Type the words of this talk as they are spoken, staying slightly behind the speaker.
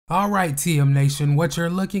Alright TM Nation, what you're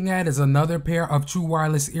looking at is another pair of true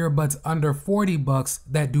wireless earbuds under 40 bucks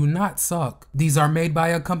that do not suck. These are made by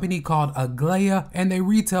a company called Aglaia and they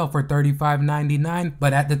retail for $35.99,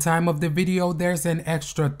 but at the time of the video there's an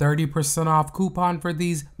extra 30% off coupon for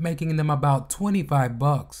these, making them about 25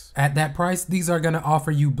 bucks. At that price, these are going to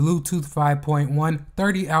offer you Bluetooth 5.1,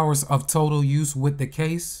 30 hours of total use with the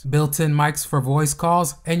case, built-in mics for voice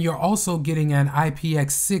calls, and you're also getting an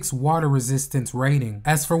IPX6 water resistance rating.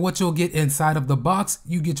 As for what you'll get inside of the box,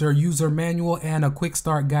 you get your user manual and a quick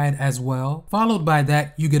start guide as well. Followed by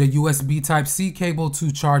that, you get a USB Type-C cable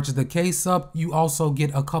to charge the case up. You also get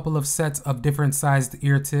a couple of sets of different sized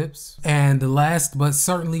ear tips. And last but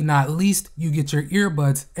certainly not least, you get your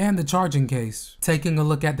earbuds and the charging case. Taking a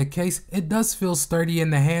look at the case, it does feel sturdy in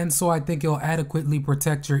the hand, so I think it'll adequately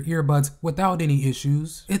protect your earbuds without any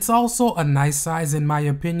issues. It's also a nice size in my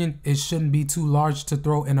opinion. It shouldn't be too large to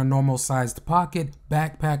throw in a normal sized pocket,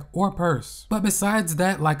 backpack, or purse. But besides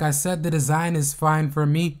that, like I said, the design is fine for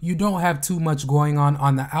me. You don't have too much going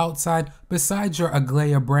on the outside besides your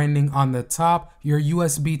Aglaia branding on the top, your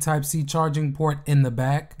USB Type-C charging port in the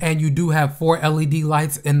back, and you do have 4 LED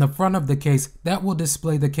lights in the front of the case that will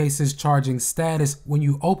display the case's charging status when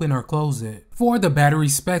you open or close it. For the battery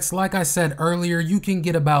specs, like I said earlier, you can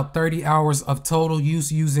get about 30 hours of total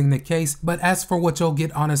use using the case, but as for what you'll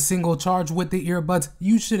get on a single charge with the earbuds,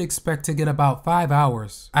 you should expect to get about 5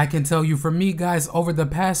 hours. I can tell you for me guys, over the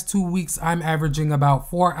past 2 weeks, I'm averaging about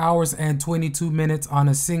 4 hours and 22 minutes on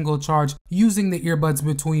a single charge using the earbuds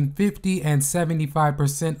between 50 and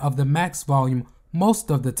 75% of the max volume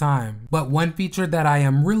most of the time. But one feature that I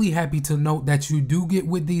am really happy to note that you do get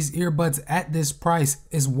with these earbuds at this price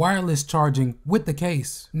is wireless charging with the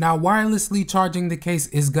case. Now, wirelessly charging the case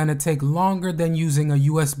is gonna take longer than using a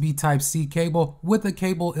USB Type-C cable. With a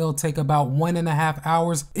cable, it'll take about 1.5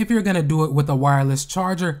 hours. If you're gonna do it with a wireless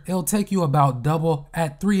charger, it'll take you about double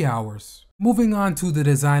at 3 hours. Moving on to the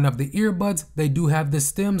design of the earbuds, they do have the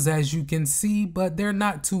stems as you can see, but they're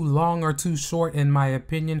not too long or too short in my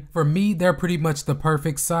opinion. For me, they're pretty much the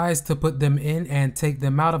perfect size to put them in and take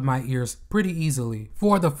them out of my ears pretty easily.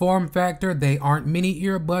 For the form factor, they aren't mini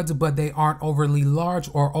earbuds, but they aren't overly large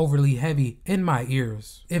or overly heavy in my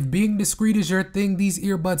ears. If being discreet is your thing, these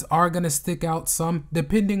earbuds are gonna stick out some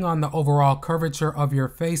depending on the overall curvature of your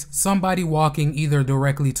face. Somebody walking either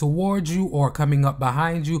directly towards you or coming up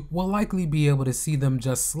behind you will likely be able to see them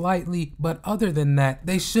just slightly, but other than that,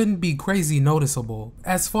 they shouldn't be crazy noticeable.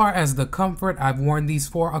 As far as the comfort, I've worn these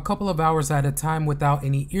for a couple of hours at a time without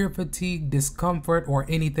any ear fatigue, discomfort, or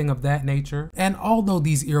anything of that nature. And although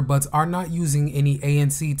these earbuds are not using any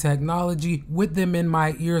ANC technology, with them in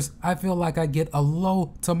my ears, I feel like I get a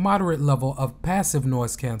low to moderate level of passive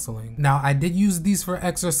noise canceling. Now, I did use these for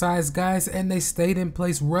exercise, guys, and they stayed in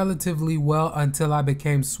place relatively well until I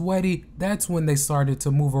became sweaty. That's when they started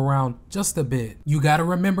to move around just a bit. You gotta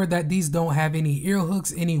remember that these don't have any ear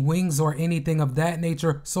hooks, any wings, or anything of that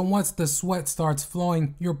nature, so once the sweat starts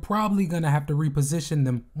flowing, you're probably gonna have to reposition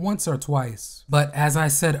them once or twice. But as I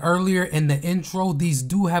said earlier in the intro, these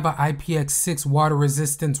do have an IPX6 water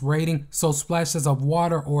resistance rating, so splashes of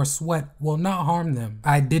water or sweat will not harm them.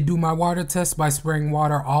 I did do my water test by spraying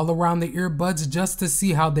water all around the earbuds just to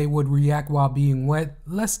see how they would react while being wet.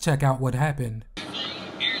 Let's check out what happened.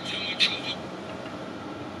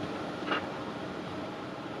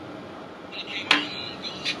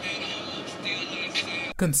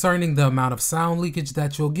 Concerning the amount of sound leakage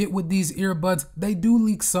that you'll get with these earbuds, they do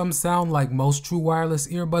leak some sound like most true wireless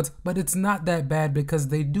earbuds, but it's not that bad because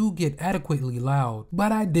they do get adequately loud.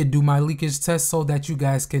 But I did do my leakage test so that you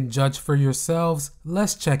guys can judge for yourselves.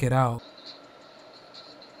 Let's check it out.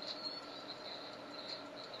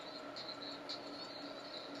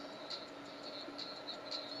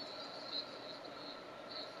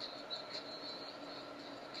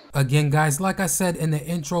 Again guys, like I said in the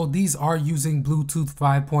intro, these are using Bluetooth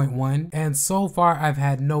 5.1 and so far I've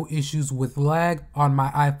had no issues with lag on my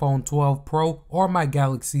iPhone 12 Pro or my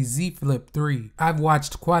Galaxy Z Flip 3. I've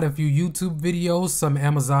watched quite a few YouTube videos, some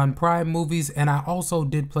Amazon Prime movies, and I also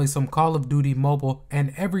did play some Call of Duty Mobile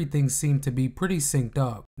and everything seemed to be pretty synced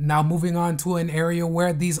up. Now moving on to an area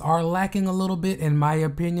where these are lacking a little bit in my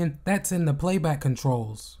opinion, that's in the playback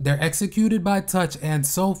controls. They're executed by touch and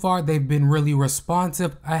so far they've been really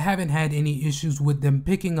responsive. I haven't had any issues with them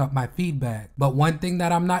picking up my feedback. But one thing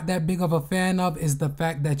that I'm not that big of a fan of is the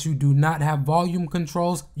fact that you do not have volume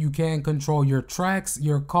controls. You can control your tracks,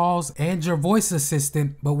 your calls, and your voice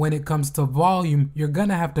assistant, but when it comes to volume, you're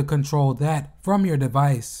gonna have to control that from your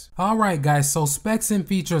device. Alright guys, so specs and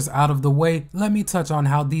features out of the way, let me touch on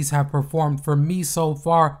how these have performed for me so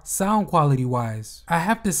far, sound quality wise. I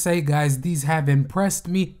have to say guys, these have impressed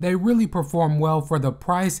me. They really perform well for the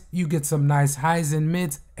price. You get some nice highs and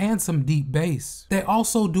mids and some deep bass. They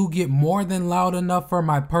also do get more than loud enough for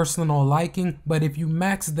my personal liking, but if you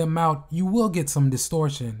max them out, you will get some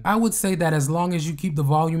distortion. I would say that as long as you keep the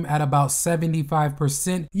volume at about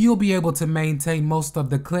 75%, you'll be able to maintain most of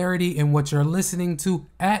the clarity in what you're listening to.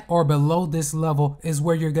 At or below this level is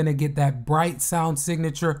where you're gonna get that bright sound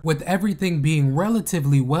signature with everything being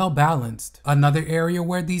relatively well balanced. Another area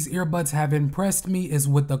where these earbuds have impressed me is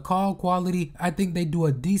with the call quality. I think they do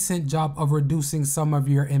a decent job of reducing some of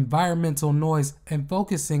your environmental noise and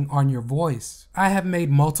focusing on your voice. I have made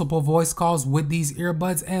multiple voice calls with these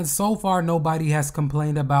earbuds and so far nobody has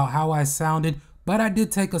complained about how I sounded, but I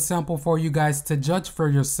did take a sample for you guys to judge for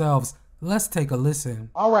yourselves. Let's take a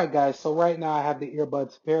listen. Alright guys, so right now I have the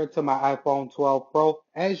earbuds paired to my iPhone 12 Pro.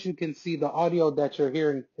 As you can see, the audio that you're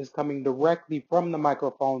hearing is coming directly from the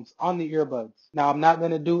microphones on the earbuds. Now I'm not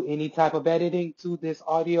going to do any type of editing to this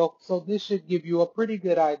audio, so this should give you a pretty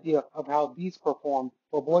good idea of how these perform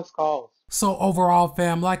for voice calls. So overall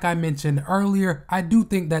fam, like I mentioned earlier, I do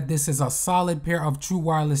think that this is a solid pair of true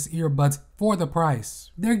wireless earbuds for the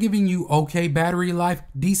price. They're giving you okay battery life,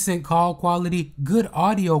 decent call quality, good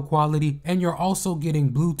audio quality, and you're also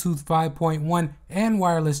getting Bluetooth 5.1 and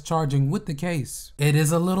wireless charging with the case. It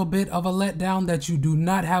is a little bit of a letdown that you do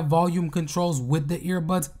not have volume controls with the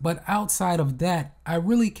earbuds, but outside of that, I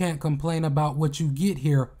really can't complain about what you get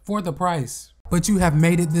here for the price. But you have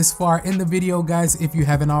made it this far in the video guys. If you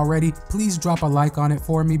haven't already, please drop a like on it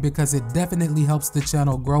for me because it definitely helps the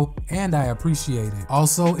channel grow and I appreciate it.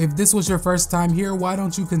 Also, if this was your first time here, why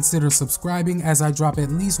don't you consider subscribing as I drop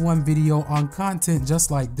at least one video on content just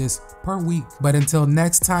like this per week. But until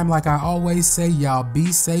next time, like I always say, y'all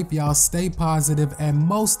be safe, y'all stay positive, and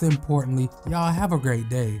most importantly, y'all have a great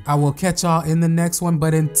day. I will catch y'all in the next one,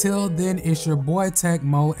 but until then, it's your boy Tech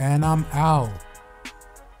Mo and I'm out.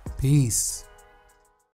 Peace.